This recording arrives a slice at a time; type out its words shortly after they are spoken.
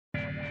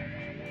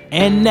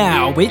And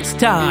now it's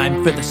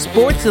time for the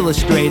Sports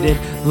Illustrated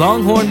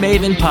Longhorn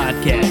Maven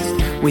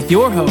podcast with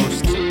your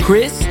hosts,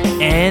 Chris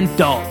and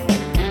Dalton.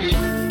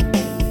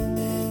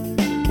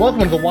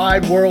 Welcome to the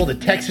wide world of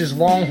Texas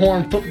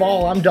Longhorn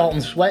football. I'm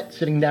Dalton Sweat,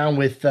 sitting down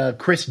with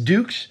Chris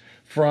Dukes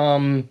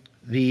from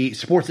the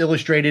Sports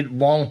Illustrated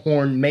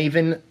Longhorn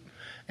Maven.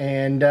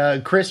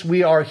 And Chris,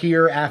 we are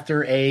here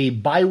after a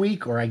bye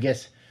week, or I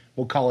guess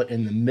we'll call it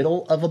in the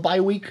middle of a bye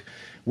week,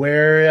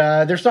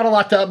 where there's not a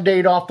lot to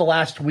update off the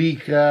last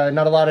week,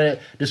 not a lot of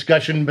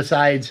discussion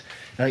besides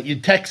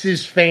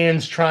Texas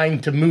fans trying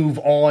to move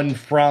on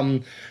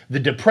from the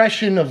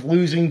depression of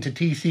losing to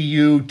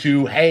TCU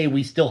to, hey,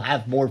 we still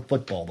have more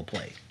football to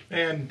play.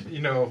 And,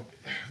 you know,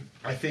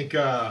 I think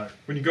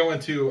when you go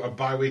into a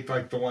bye week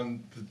like the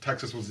one that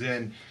Texas was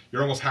in,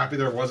 you're almost happy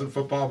there wasn't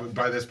football, but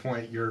by this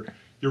point you're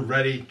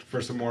ready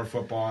for some more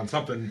football and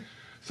something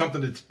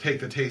to take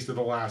the taste of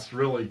the last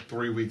really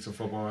 3 weeks of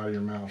football out of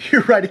your mouth.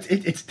 You're right.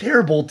 It's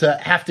terrible to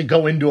have to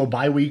go into a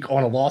bye week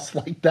on a loss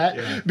like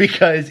that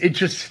because it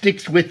just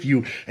sticks with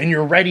you and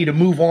you're ready to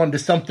move on to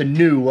something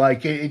new.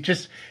 Like it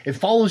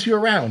follows you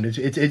around.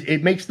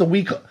 It makes the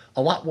week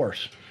a lot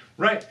worse.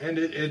 Right, and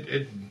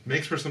it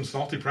makes for some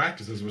salty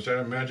practices, which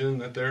I imagine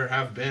that there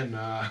have been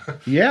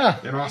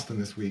in Austin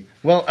this week.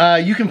 Well,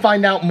 you can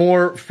find out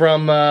more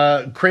from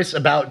Chris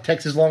about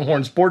Texas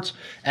Longhorn sports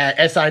at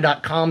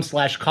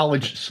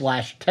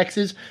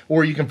si.com/college/Texas,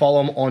 or you can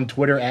follow him on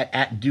Twitter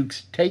at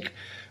Dukes Take.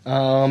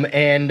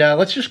 And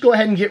let's just go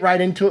ahead and get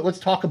right into it. Let's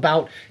talk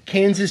about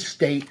Kansas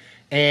State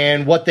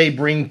and what they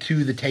bring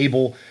to the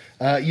table.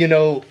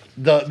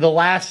 The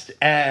last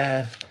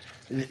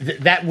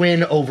that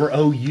win over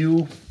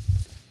OU.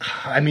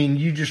 I mean,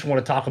 you just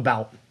want to talk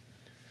about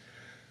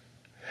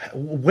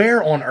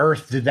where on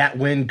earth did that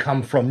win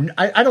come from?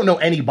 I don't know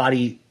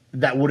anybody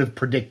that would have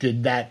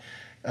predicted that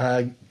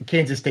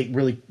Kansas State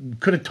really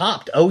could have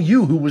topped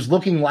OU, who was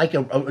looking like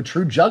a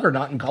true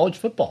juggernaut in college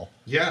football.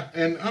 Yeah,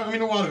 and I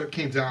mean, a lot of it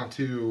came down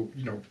to,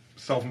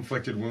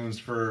 self-inflicted wounds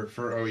for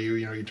OU.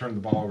 You turned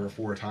the ball over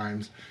 4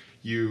 times.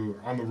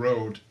 On the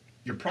road,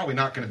 you're probably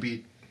not going to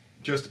beat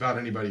just about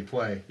anybody you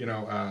play,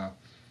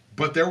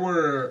 but there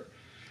were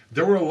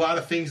a lot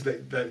of things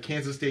that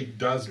Kansas State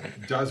does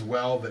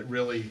well that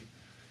really,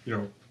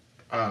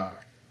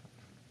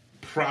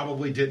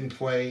 probably didn't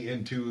play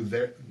into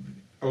their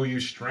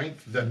OU's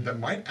strength that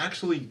might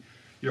actually,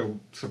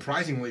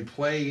 surprisingly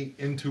play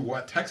into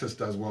what Texas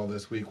does well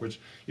this week, which,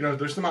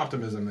 there's some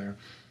optimism there,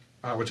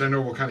 which I know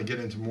we'll kind of get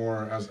into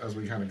more as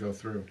we kind of go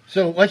through.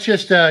 So let's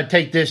just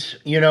take this,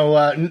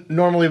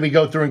 normally we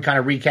go through and kind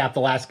of recap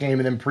the last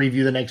game and then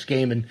preview the next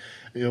game, and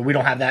we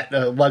don't have that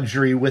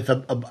luxury with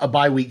a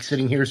bye week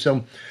sitting here.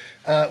 So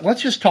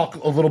let's just talk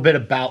a little bit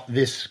about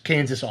this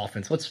Kansas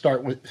offense. Let's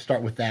start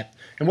with that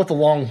and what the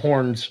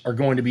Longhorns are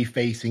going to be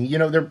facing.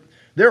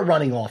 They're a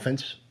running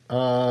offense,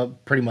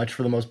 pretty much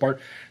for the most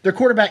part. Their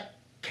quarterback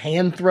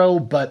can throw,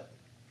 but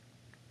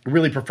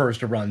really prefers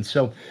to run.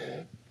 So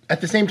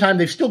at the same time,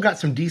 they've still got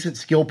some decent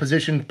skill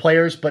position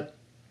players, but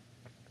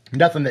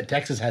nothing that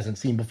Texas hasn't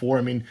seen before.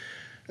 I mean,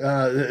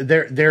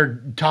 their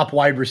top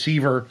wide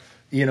receiver,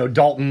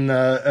 Dalton,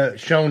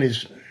 shown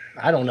is,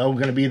 going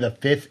to be the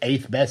 5th,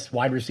 8th best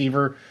wide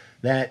receiver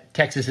that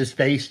Texas has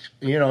faced.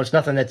 It's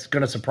nothing that's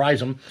going to surprise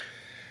them.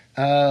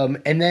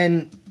 And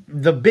then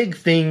the big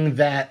thing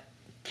that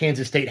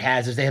Kansas State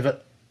has is they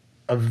have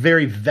a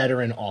very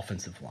veteran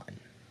offensive line.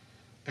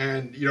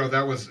 And,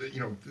 that was,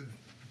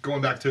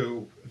 going back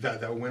to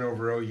that win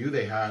over OU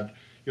they had,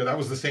 that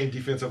was the same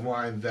defensive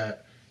line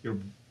that,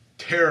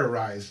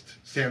 terrorized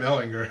Sam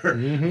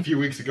Ehlinger a few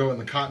weeks ago in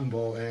the Cotton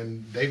Bowl,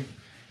 and they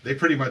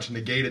pretty much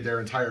negated their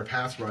entire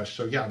pass rush.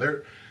 So, yeah,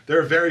 they're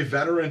a very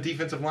veteran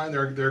defensive line.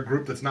 They're a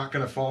group that's not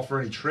going to fall for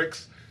any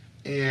tricks,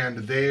 and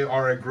they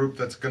are a group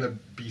that's going to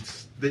be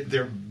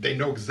they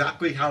know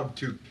exactly how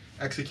to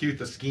execute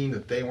the scheme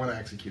that they want to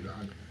execute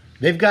on.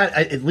 They've got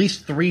at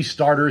least 3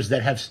 starters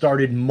that have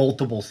started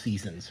multiple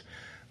seasons.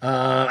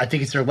 I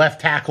think it's their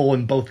left tackle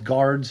and both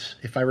guards,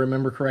 if I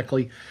remember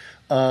correctly.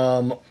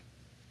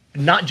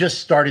 Not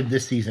just started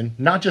this season,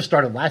 not just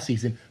started last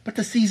season, but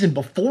the season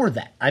before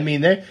that. I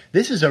mean,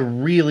 this is a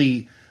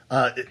really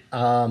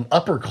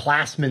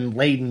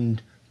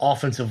upperclassman-laden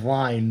offensive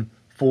line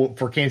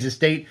for Kansas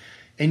State.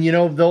 And,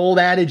 the old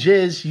adage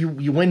is you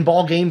win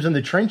ball games in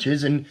the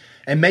trenches, and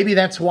maybe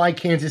that's why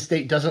Kansas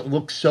State doesn't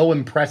look so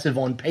impressive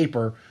on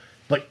paper,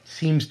 but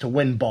seems to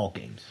win ball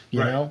games, you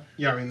know?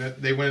 Yeah, I mean,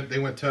 they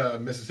went to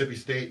Mississippi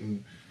State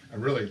and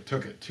really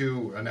took it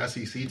to an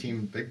SEC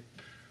team. They,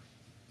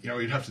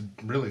 you'd have to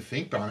really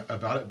think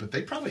about it, but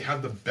they probably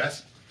had the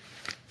best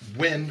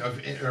win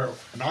or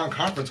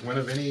non-conference win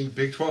of any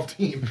Big 12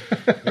 team.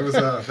 It was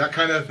that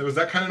kind of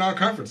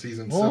non-conference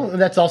season. Well,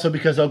 that's also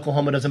because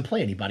Oklahoma doesn't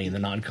play anybody in the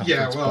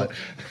non-conference. Yeah, well,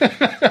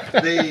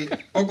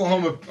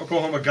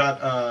 Oklahoma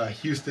got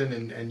Houston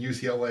and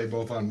UCLA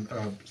both on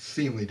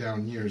seemingly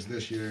down years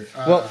this year.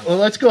 Well,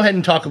 let's go ahead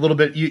and talk a little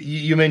bit.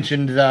 You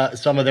mentioned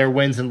some of their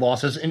wins and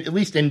losses, at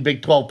least in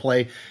Big 12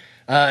 play.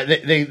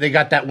 They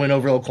got that win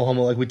over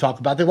Oklahoma, like we talked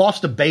about. They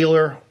lost to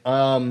Baylor.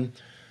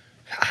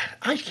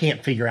 I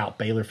can't figure out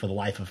Baylor for the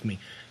life of me.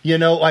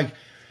 Like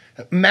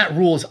Matt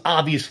Rule is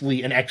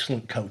obviously an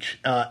excellent coach.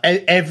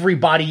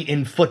 Everybody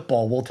in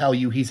football will tell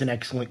you he's an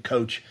excellent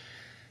coach.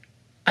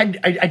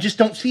 I just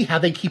don't see how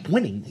they keep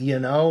winning,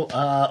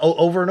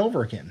 over and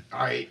over again.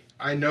 I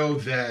know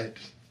that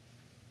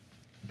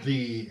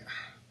the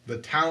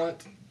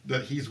talent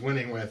that he's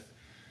winning with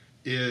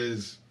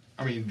is,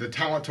 the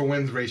talent to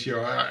wins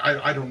ratio.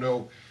 I don't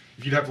know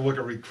if you'd have to look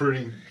at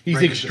recruiting.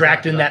 He's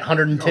extracting that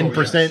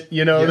 110%,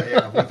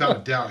 Yeah, without a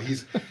doubt.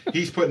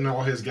 He's putting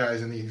all his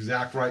guys in the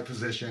exact right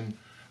position.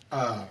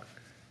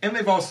 And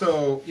they've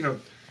also,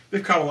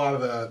 they've caught a lot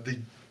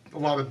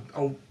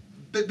of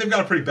they've got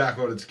a pretty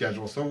backloaded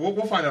schedule. So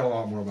we'll find out a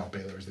lot more about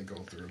Baylor as they go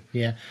through.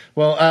 Yeah.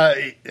 Well,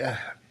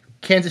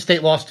 Kansas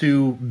State lost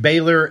to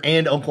Baylor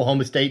and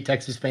Oklahoma State.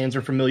 Texas fans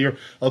are familiar.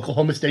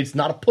 Oklahoma State's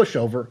not a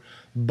pushover,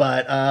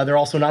 but they're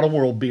also not a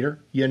world beater,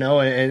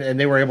 and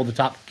they were able to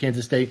top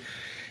Kansas State.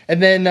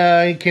 And then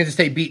Kansas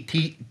State beat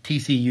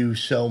TCU.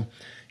 So,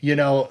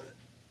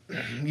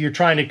 you're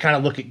trying to kind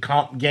of look at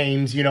comp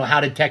games.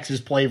 How did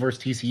Texas play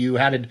versus TCU?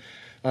 How did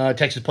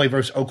Texas play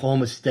versus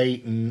Oklahoma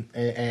State,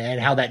 and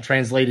how that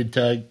translated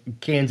to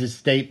Kansas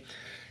State?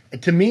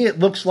 To me, it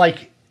looks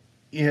like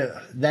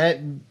that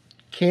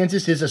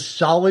Kansas is a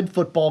solid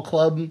football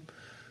club,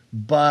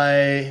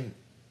 but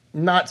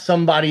not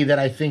somebody that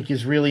I think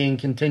is really in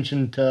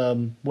contention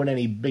to win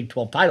any Big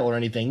 12 title or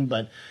anything.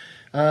 But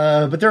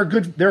they're a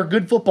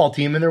good football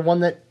team, and they're one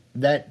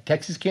that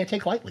Texas can't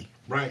take lightly.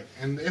 Right,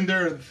 and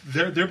their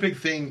big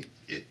thing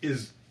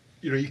is,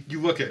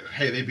 you look at,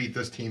 hey, they beat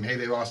this team, hey,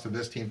 they lost to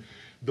this team.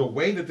 The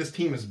way that this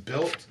team is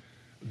built,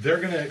 they're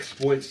going to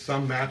exploit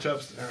some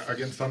matchups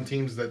against some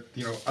teams that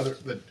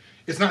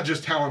it's not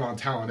just talent on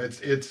talent.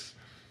 It's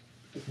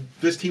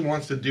this team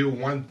wants to do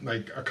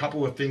a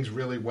couple of things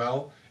really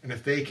well, and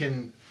if they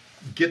can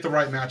get the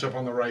right matchup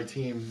on the right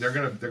team, they're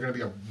gonna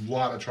be a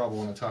lot of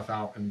trouble and a tough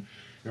out. And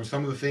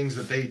some of the things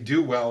that they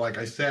do well, like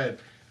I said,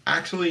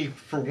 actually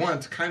for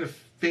once kind of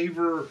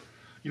favor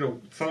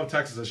some of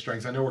Texas's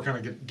strengths. I know we're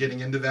kind of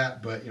getting into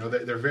that, but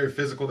they're very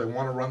physical. They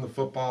want to run the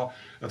football.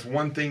 That's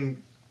one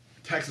thing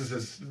Texas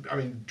is.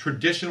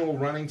 Traditional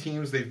running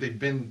teams, they've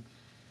been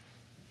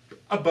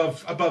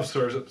above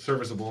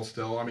serviceable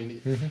still.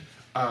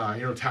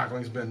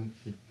 Tackling's been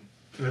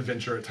an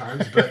adventure at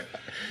times, but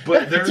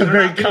that's a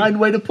very kind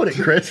way to put it,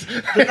 Chris.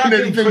 They're not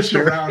getting pushed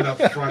around up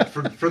front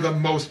for the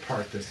most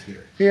part this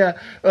year. Yeah,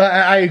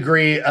 I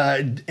agree.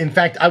 In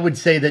fact, I would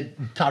say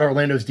that Todd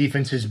Orlando's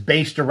defense is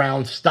based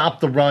around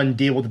stop the run,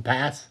 deal with the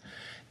pass.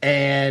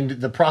 And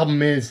the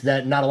problem is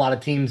that not a lot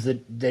of teams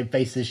that they've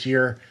faced this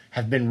year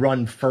have been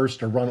run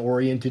first or run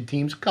oriented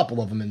teams. A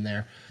couple of them in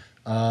there.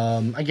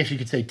 I guess you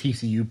could say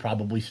TCU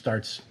probably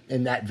starts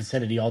in that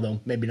vicinity, although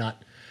maybe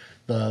not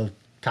the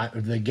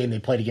game they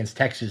played against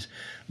Texas.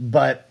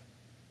 But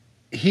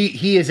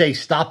he is a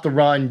stop the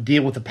run,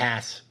 deal with the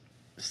pass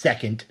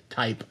second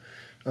type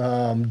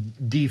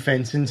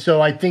defense. And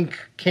so I think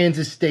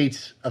Kansas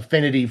State's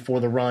affinity for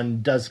the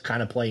run does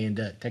kind of play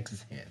into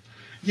Texas' hand.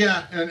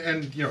 Yeah,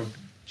 and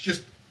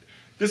just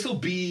this will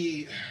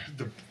be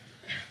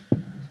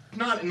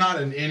not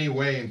in any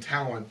way in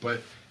talent,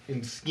 but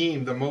in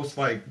scheme, the most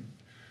like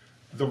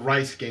the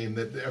Rice game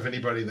of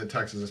anybody that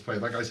Texas has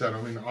played. Like I said,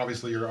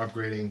 obviously you're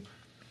upgrading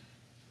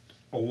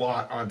a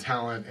lot on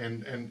talent,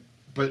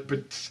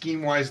 but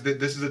scheme wise,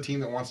 this is a team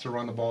that wants to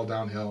run the ball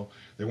downhill.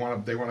 They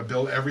want to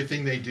build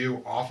everything they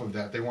do off of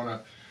that. They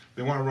want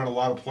to run a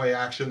lot of play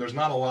action. There's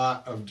not a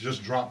lot of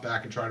just drop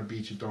back and try to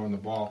beat you throwing the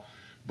ball,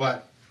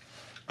 but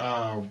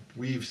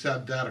we've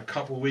said that a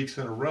couple of weeks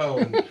in a row,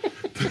 and,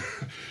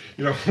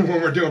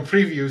 when we're doing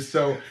previews.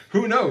 So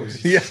who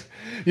knows? Yeah,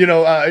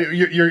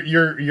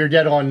 you're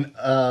dead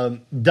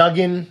on.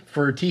 Duggan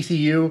for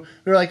TCU.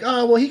 We're like,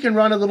 oh well, he can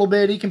run a little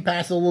bit, he can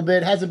pass a little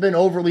bit. Hasn't been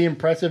overly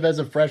impressive as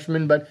a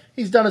freshman, but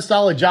he's done a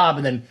solid job.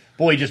 And then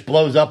boy, he just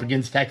blows up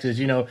against Texas.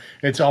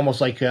 It's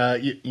almost like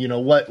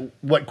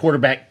what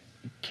quarterback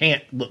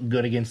can't look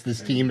good against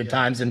this team at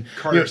times. And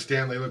Carter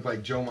Stanley looked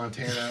like Joe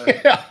Montana.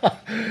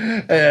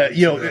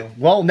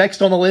 Well,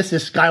 next on the list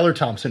is Skylar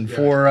Thompson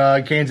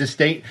for Kansas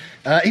State.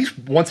 He's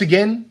once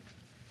again,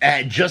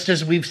 just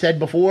as we've said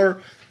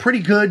before, pretty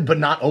good but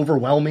not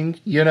overwhelming.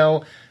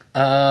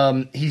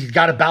 He's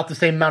got about the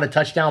same amount of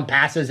touchdown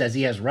passes as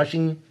he has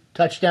rushing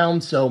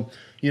touchdowns. So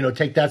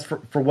take that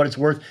for what it's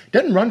worth.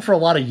 Doesn't run for a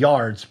lot of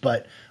yards,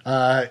 but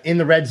in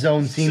the red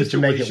zone seems to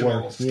make it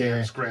work.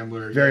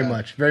 Scrambler.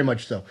 Very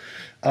much so.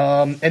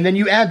 And then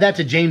you add that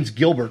to James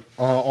Gilbert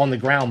on the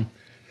ground.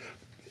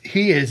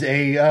 He is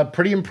a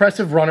pretty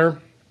impressive runner.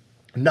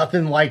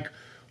 Nothing like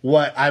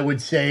what I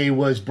would say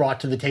was brought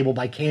to the table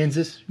by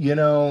Kansas,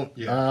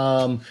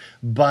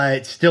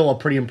 but still a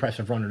pretty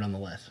impressive runner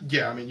nonetheless.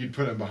 Yeah, you'd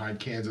put him behind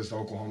Kansas,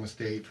 Oklahoma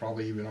State,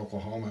 probably even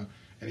Oklahoma.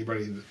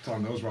 Anybody that's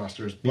on those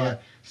rosters,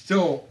 but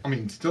still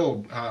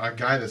a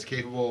guy that's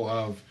capable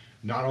of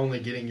not only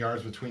getting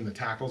yards between the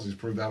tackles, he's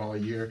proved that all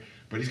year,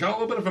 but he's got a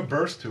little bit of a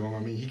burst to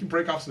him. He can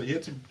break off he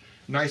had some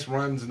nice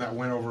runs in that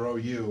win over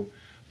OU.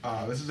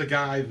 This is a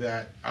guy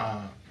that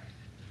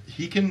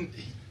he can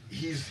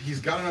he's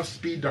got enough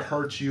speed to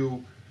hurt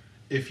you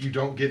if you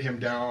don't get him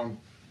down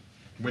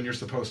when you're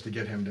supposed to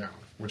get him down,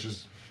 which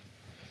has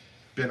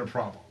been a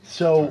problem.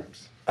 So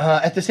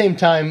at the same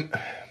time,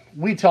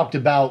 we talked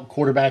about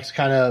quarterbacks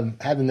kind of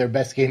having their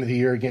best game of the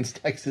year against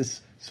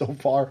Texas so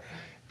far.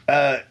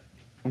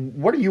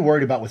 What are you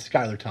worried about with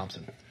Skylar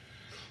Thompson?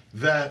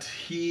 That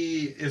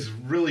he is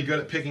really good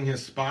at picking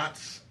his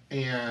spots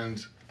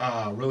and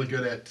really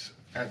good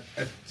at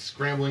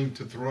scrambling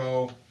to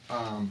throw.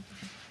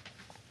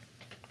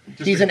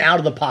 He's an out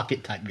of the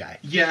pocket type guy.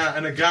 Yeah,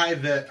 and a guy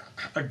that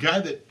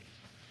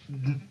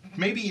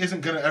maybe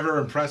isn't going to ever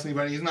impress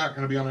anybody. He's not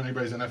going to be on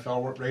anybody's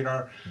NFL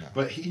radar,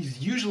 but he's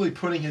usually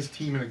putting his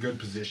team in a good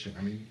position.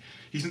 I mean,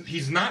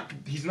 he's not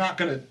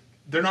going to.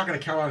 They're not going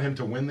to count on him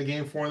to win the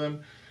game for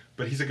them,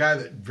 but he's a guy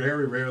that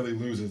very rarely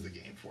loses the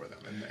game for them,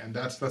 and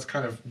that's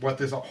kind of what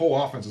this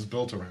whole offense is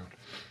built around.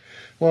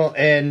 Well,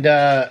 and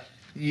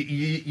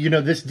you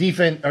know, this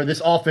defense or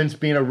this offense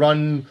being a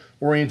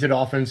run-oriented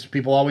offense,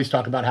 people always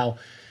talk about how,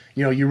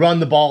 you know, you run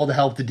the ball to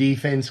help the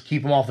defense,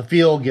 keep them off the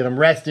field, get them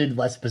rested,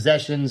 less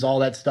possessions, all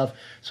that stuff.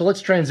 So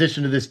let's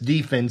transition to this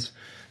defense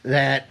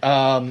that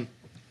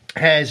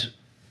has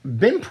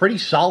been pretty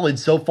solid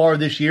so far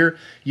this year.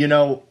 You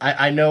know,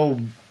 I know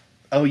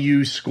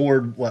OU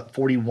scored,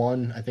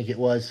 41, I think it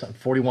was,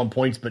 41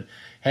 points, but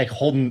heck,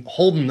 holding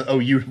the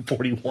OU to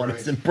 41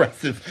 is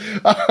impressive.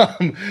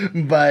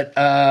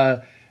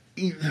 But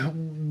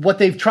what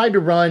they've tried to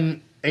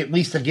run, at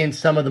least against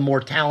some of the more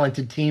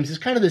talented teams, is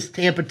kind of this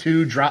Tampa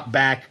 2 drop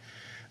back,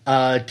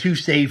 2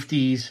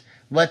 safeties,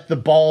 let the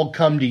ball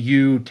come to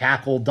you,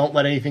 tackle, don't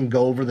let anything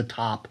go over the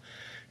top.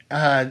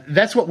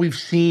 That's what we've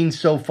seen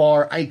so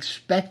far. I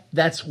expect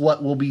that's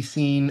what we'll be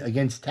seeing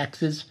against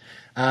Texas.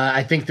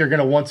 I think they're going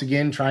to once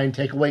again try and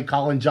take away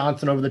Colin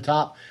Johnson over the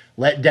top,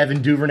 let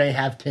Devin Duvernay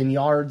have 10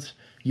 yards,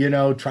 you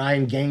know, try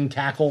and gang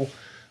tackle.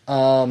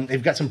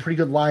 They've got some pretty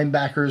good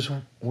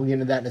linebackers. We'll get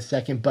into that in a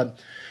second. But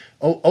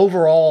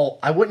overall,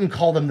 I wouldn't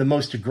call them the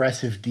most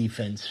aggressive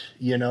defense.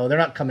 You know, they're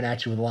not coming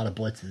at you with a lot of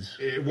blitzes.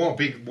 It won't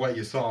be what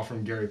you saw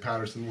from Gary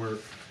Patterson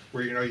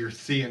where you know, you're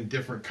seeing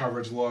different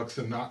coverage looks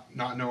and not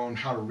knowing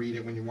how to read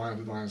it when you wind up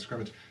with the line of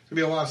scrimmage. There's going to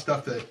be a lot of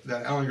stuff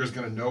that Ehlinger's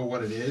going to know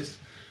what it is.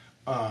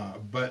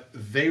 But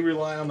they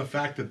rely on the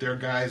fact that their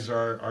guys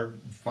are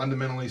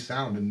fundamentally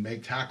sound and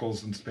make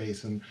tackles in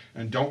space and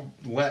don't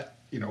let,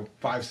 you know,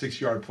 5-6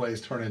 yard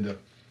plays turn into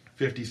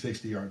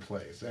 50-60 yard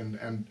plays.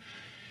 And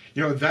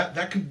you know,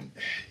 that could,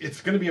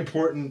 it's going to be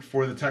important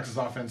for the Texas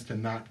offense to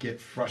not get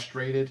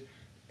frustrated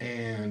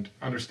and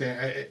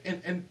understand.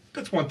 And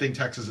that's one thing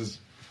Texas has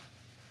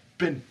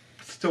been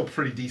still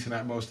pretty decent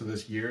at most of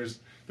this year is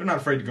they're not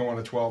afraid to go on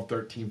a 12,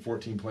 13,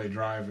 14 play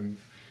drive and,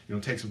 you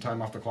know, take some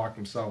time off the clock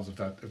themselves if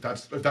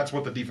that's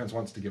what the defense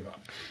wants to give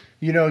up.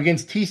 You know,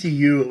 against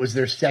TCU, it was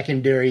their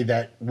secondary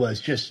that was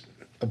just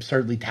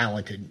absurdly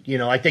talented. You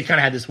know, like they kind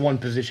of had this one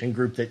position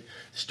group that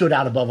stood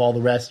out above all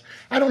the rest.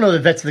 I don't know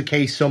that that's the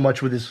case so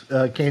much with this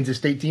Kansas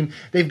State team.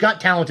 They've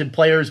got talented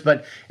players,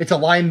 but it's a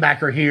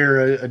linebacker here,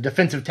 a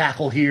defensive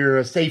tackle here,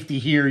 a safety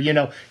here. You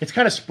know, it's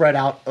kind of spread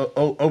out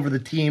over the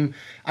team.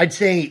 I'd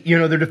say, you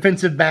know, their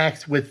defensive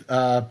backs with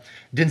Denzel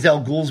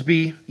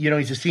Goolsby, you know,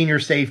 he's a senior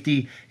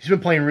safety. He's been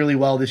playing really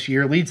well this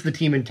year, leads the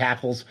team in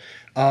tackles.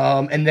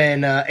 And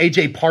then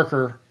A.J.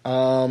 Parker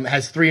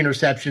has 3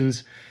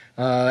 interceptions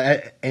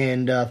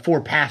and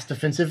 4 pass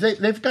defensive.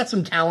 They've got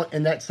some talent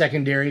in that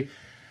secondary.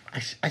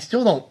 I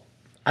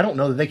don't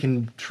know that they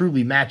can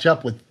truly match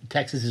up with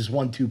Texas's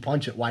 1-2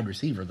 punch at wide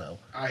receiver, though.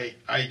 I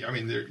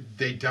mean,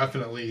 they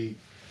definitely,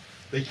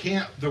 they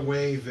can't the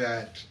way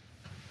that,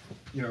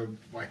 you know,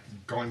 like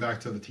going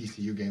back to the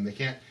TCU game, they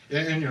can't,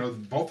 and you know,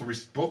 both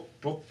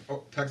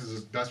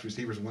Texas's best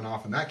receivers went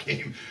off in that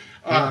game.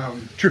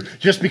 True.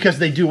 Just because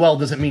they do well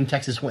doesn't mean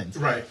Texas wins.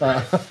 Right.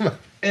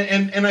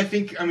 And I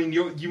think, I mean,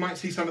 you might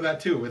see some of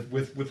that too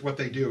with what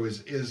they do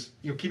is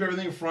you know, keep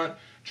everything in front,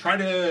 try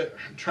to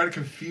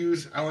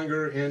confuse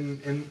Ehlinger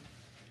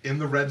in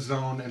the red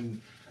zone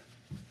and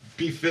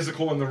be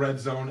physical in the red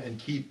zone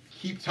and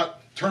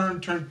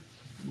turn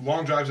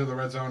long drives in the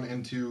red zone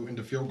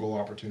into field goal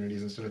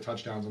opportunities instead of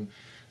touchdowns, and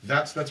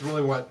that's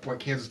really what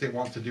Kansas State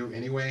wants to do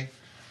anyway.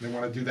 They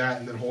want to do that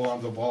and then hold on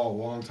to the ball a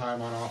long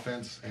time on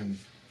offense and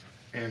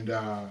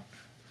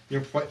you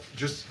know,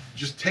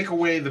 just take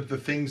away the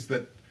things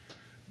that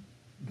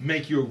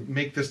make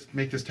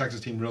this Texas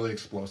team really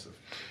explosive.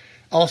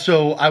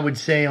 Also, I would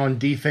say on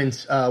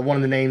defense, one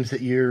of the names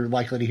that you're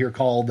likely to hear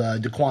called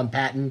Daquan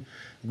Patton,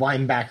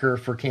 linebacker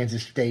for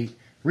Kansas State.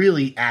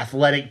 Really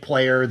athletic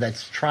player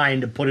that's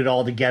trying to put it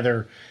all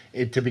together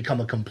to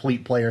become a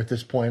complete player at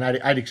this point.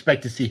 I'd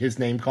expect to see his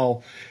name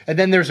called. And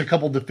then there's a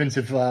couple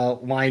defensive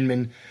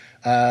linemen,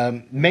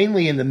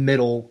 mainly in the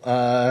middle.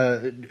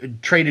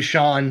 Trey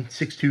Deshawn,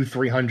 6'2",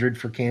 300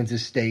 for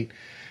Kansas State.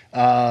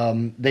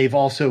 They've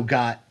also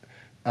got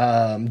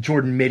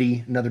Jordan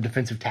Mitty, another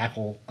defensive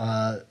tackle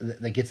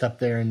that gets up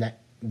there in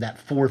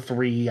that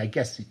 4-3, I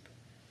guess.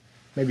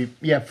 Maybe,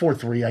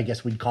 4-3, I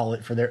guess we'd call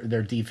it for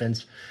their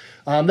defense.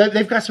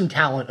 They've got some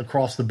talent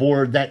across the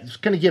board that's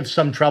going to give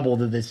some trouble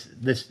to this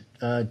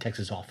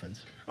Texas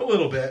offense. A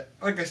little bit,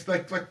 like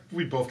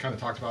we both kind of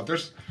talked about.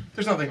 There's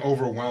nothing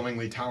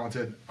overwhelmingly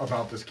talented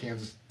about this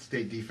Kansas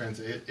State defense.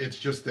 It's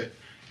just that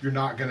you're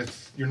not gonna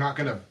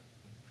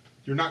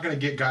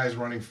get guys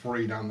running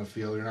free down the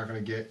field. You're not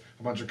gonna get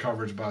a bunch of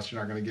coverage busts.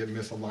 You're not gonna get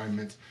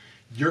misalignments.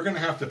 You're gonna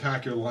have to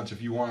pack your lunch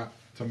if you want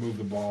to move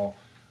the ball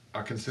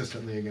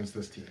consistently against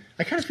this team.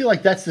 I kind of feel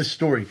like that's the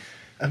story.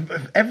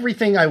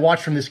 Everything I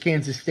watch from this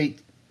Kansas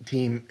State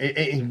team,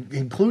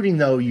 including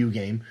the OU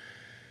game,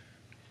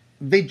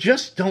 they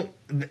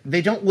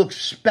don't look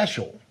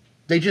special.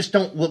 They just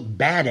don't look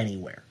bad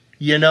anywhere.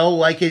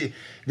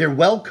 They're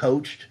well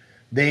coached.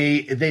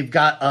 They've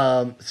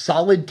got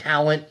solid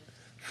talent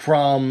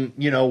from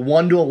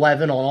 1 to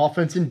 11 on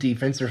offense and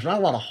defense. There's not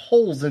a lot of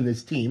holes in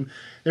this team.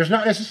 There's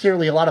not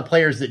necessarily a lot of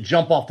players that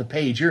jump off the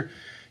page.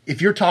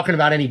 If you're talking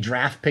about any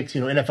draft picks,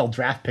 NFL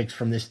draft picks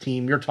from this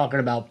team, you're talking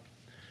about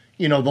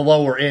the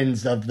lower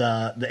ends of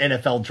the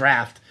NFL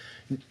draft.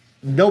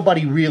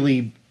 Nobody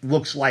really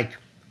looks like.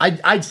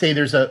 I'd say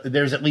there's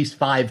at least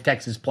 5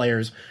 Texas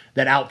players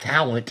that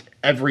out-talent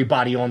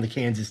everybody on the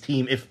Kansas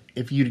team.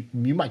 If you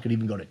might could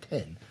even go to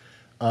 10.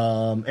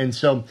 And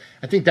so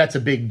I think that's a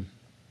big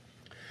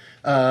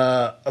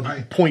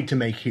point to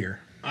make here.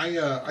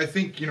 I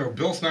think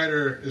Bill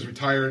Snyder is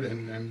retired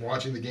and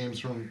watching the games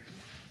from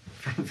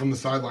the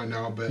sideline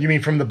now. But you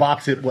mean from the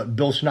box at what,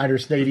 Bill Snyder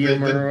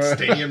Stadium? The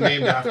stadium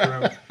named after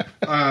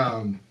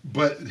him.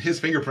 But his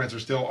fingerprints are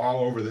still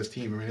all over this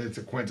team. I mean, it's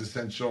a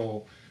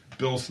quintessential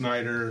Bill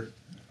Snyder,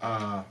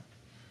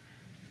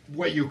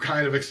 what you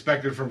kind of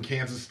expected from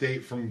Kansas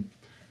State from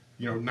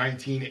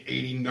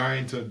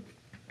 1989 to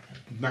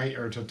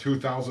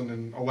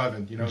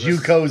 2011.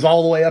 JUCOs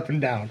all the way up and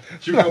down.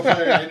 JUCO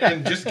player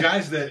and just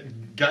guys that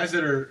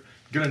are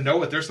going to know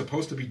what they're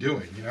supposed to be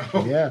doing.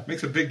 Yeah,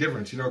 makes a big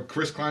difference.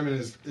 Chris Kleiman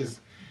is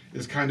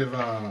kind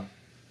of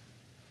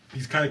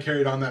he's kind of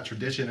carried on that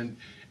tradition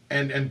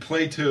and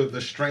played to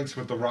the strengths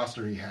with the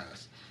roster he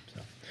has.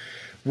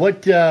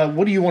 What do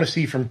you want to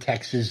see from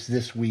Texas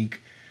this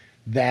week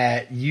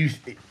that you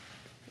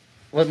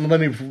let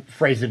me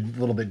phrase it a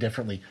little bit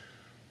differently.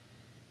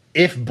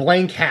 If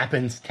blank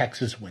happens,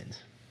 Texas wins.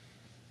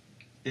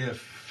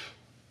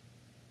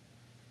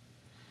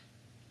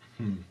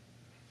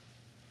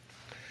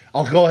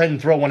 I'll go ahead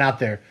and throw one out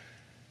there.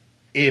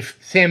 If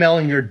Sam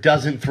Ehlinger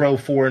doesn't throw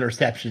 4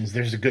 interceptions,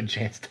 there's a good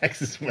chance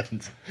Texas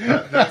wins.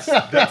 That's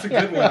a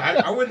good one.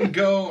 I wouldn't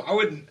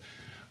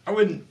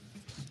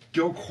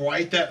go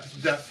quite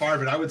that far,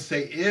 but I would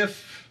say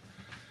if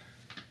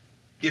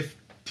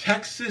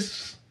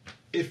Texas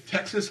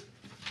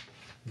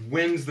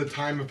wins the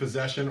time of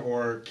possession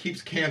or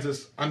keeps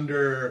Kansas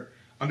under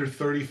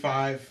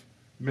 35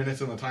 minutes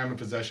in the time of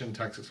possession,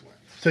 Texas wins.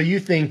 So you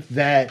think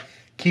that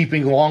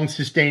keeping long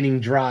sustaining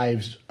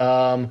drives,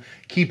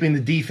 keeping the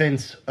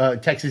defense,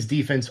 Texas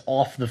defense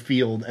off the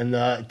field and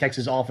the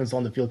Texas offense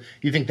on the field,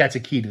 you think that's a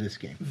key to this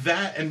game?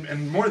 That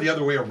and more the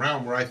other way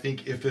around, where I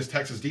think if this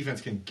Texas defense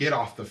can get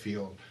off the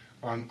field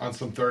on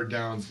some third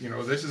downs,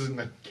 this isn't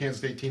a Kansas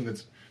State team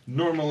that's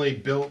normally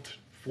built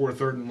for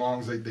third and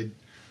longs.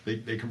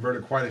 They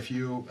converted quite a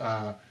few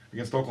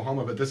against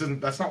Oklahoma, but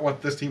that's not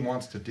what this team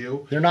wants to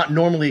do. They're not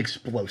normally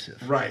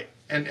explosive, right?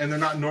 And they're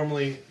not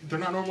normally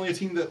a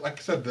team that, like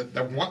I said,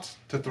 that wants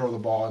to throw the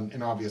ball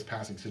in obvious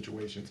passing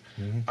situations.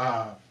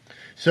 Mm-hmm.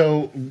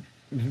 So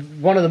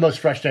one of the most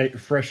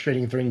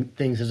frustrating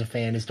things as a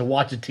fan is to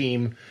watch a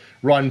team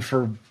run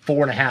for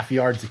 4.5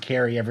 yards a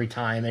carry every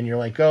time, and you're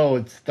like, oh,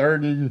 it's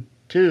 3rd and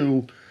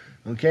 2.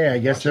 Okay, I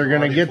guess they're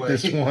going to get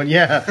this one.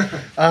 Yeah.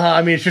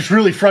 I mean, it's just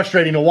really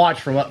frustrating to watch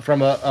from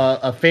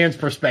a fan's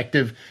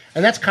perspective.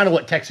 And that's kind of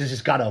what Texas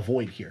has got to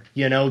avoid here.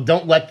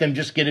 Don't let them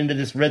just get into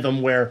this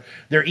rhythm where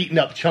they're eating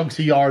up chunks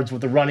of yards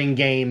with the running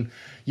game.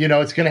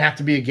 It's going to have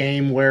to be a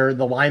game where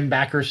the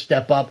linebackers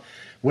step up,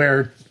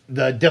 where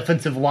the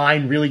defensive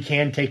line really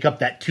can take up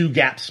that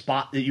 2-gap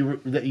spot that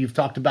you've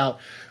talked about.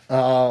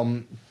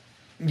 Let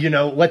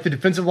the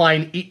defensive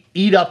line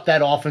eat up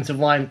that offensive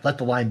line. Let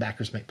the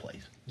linebackers make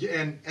plays.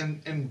 Yeah,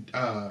 and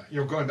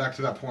going back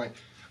to that point,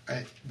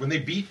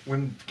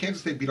 when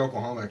Kansas State beat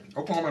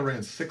Oklahoma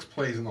ran 6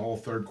 plays in the whole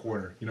third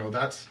quarter.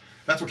 That's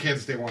what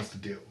Kansas State wants to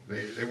do.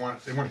 They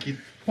want to keep.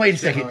 Wait a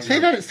second. Say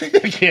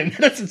that again.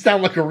 That doesn't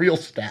sound like a real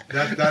stat.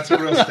 That's a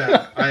real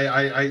stat.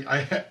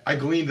 I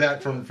gleaned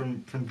that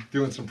from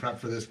doing some prep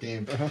for this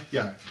game. Uh-huh.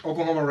 Yeah,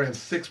 Oklahoma ran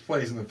 6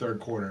 plays in the third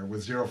quarter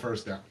with 0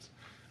 first downs.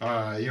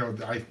 I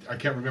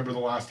can't remember the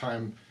last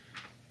time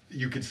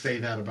you could say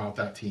that about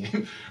that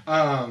team.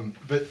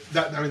 But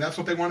that's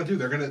what they want to do.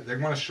 They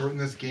want to shorten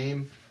this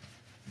game.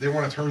 They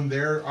want to turn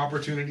their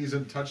opportunities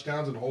into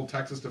touchdowns and hold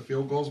Texas to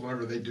field goals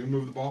whenever they do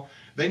move the ball.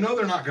 They know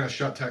they're not going to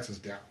shut Texas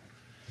down.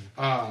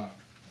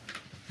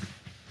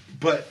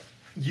 But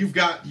you've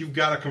got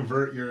to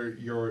convert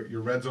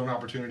your red zone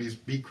opportunities.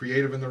 Be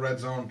creative in the red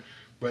zone,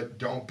 but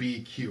don't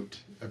be cute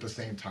at the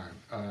same time.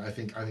 I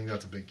think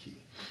that's a big key.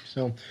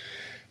 So.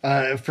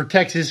 For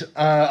Texas,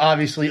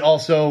 obviously,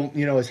 also,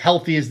 as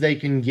healthy as they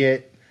can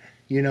get,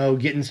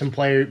 getting some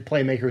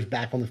playmakers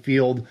back on the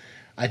field,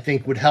 I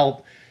think would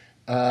help.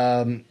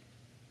 Going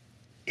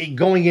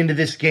into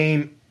this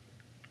game,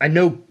 I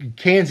know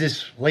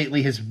Kansas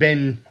lately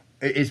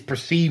is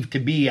perceived to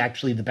be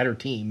actually the better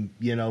team,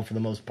 for the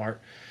most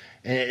part.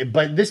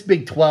 But this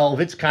Big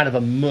 12, it's kind of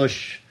a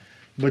mush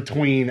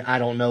between, I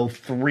don't know,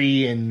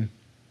 3 and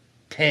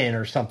 10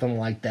 or something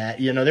like that.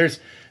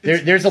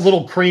 There's a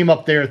little cream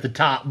up there at the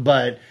top,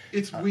 but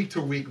it's week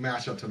to week,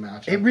 matchup to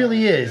matchup. It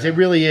really is. Yeah. It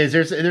really is.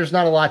 There's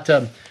not a lot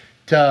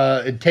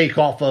to take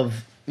off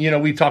of.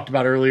 We talked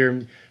about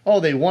earlier. Oh,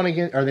 they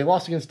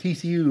lost against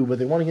TCU, but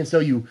they won against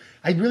OU.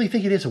 I really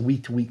think it is a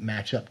week to week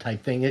matchup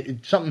type thing.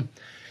 It's something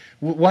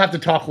we'll have to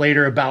talk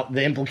later about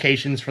the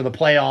implications for the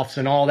playoffs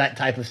and all that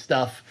type of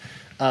stuff.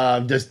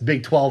 Does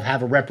Big 12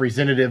 have a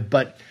representative?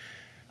 But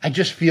I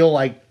just feel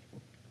like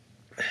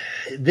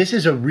this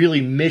is a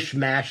really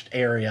mishmashed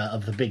area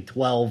of the Big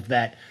 12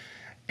 that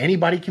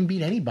anybody can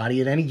beat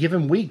anybody at any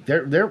given week.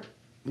 They're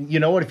you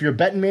know what? If you're a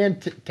betting man,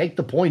 take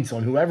the points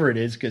on whoever it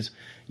is, because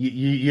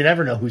you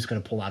never know who's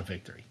going to pull out a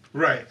victory.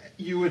 Right.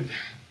 You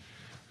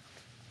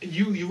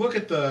look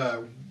at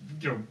the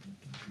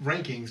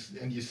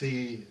rankings and you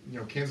see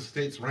Kansas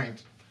State's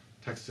ranked,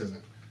 Texas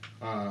isn't.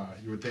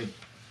 You would think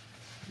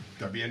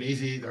that'd be an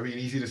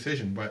easy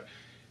decision, but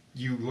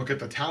you look at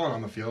the talent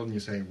on the field and you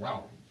say,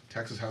 wow,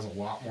 Texas has a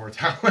lot more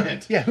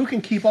talent. Yeah, who can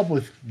keep up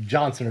with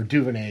Johnson or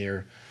Duvernay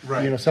or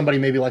right. Somebody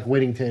maybe like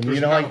Whittington? There's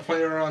not a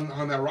player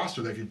on that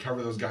roster that could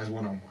cover those guys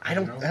one-on-one. I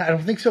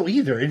don't think so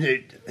either.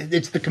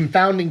 It's the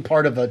confounding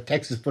part of a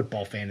Texas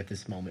football fan at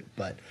this moment,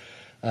 but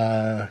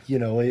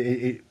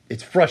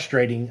it's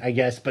frustrating, I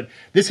guess. But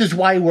this is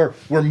why we're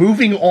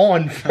moving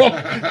on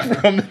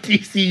from the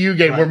TCU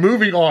game. Right. We're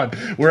moving on.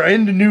 We're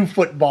into new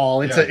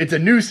football. It's a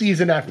new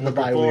season after the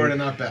bye week. Looking forward and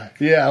not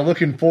back. Yeah,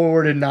 looking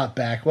forward and not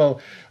back.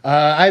 Well,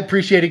 I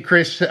appreciate it,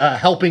 Chris,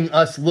 helping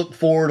us look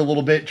forward a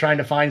little bit, trying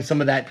to find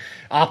some of that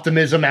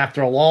optimism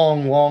after a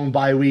long, long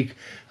bye week,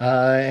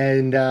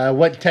 and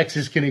what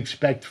Texas can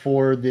expect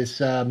for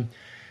this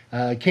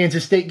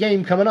Kansas State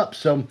game coming up.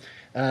 So,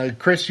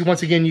 Chris,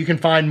 once again, you can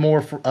find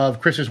more of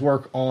Chris's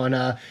work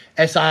on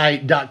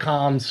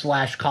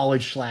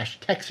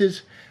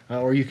si.com/college/Texas,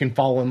 or you can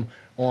follow him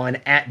on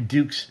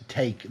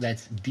 @DukesTake.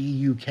 That's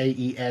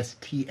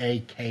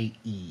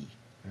DUKESTAKE.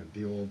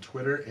 The old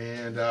Twitter.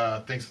 And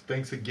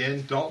thanks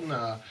again, Dalton.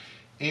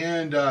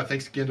 And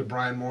thanks again to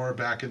Brian Moore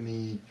back in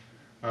the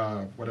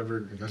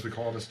whatever I guess we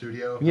call it, a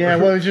studio. Yeah,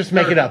 well, just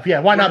make it up.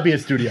 Yeah, why not be a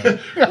studio?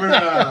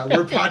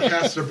 Where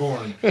podcasts are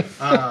born.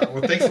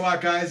 Well, thanks a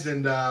lot, guys,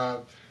 and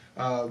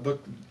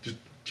look, just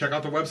check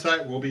out the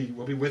website. We'll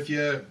be with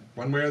you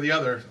one way or the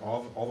other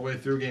all the way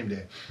through game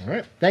day. All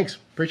right, thanks.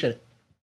 Appreciate it.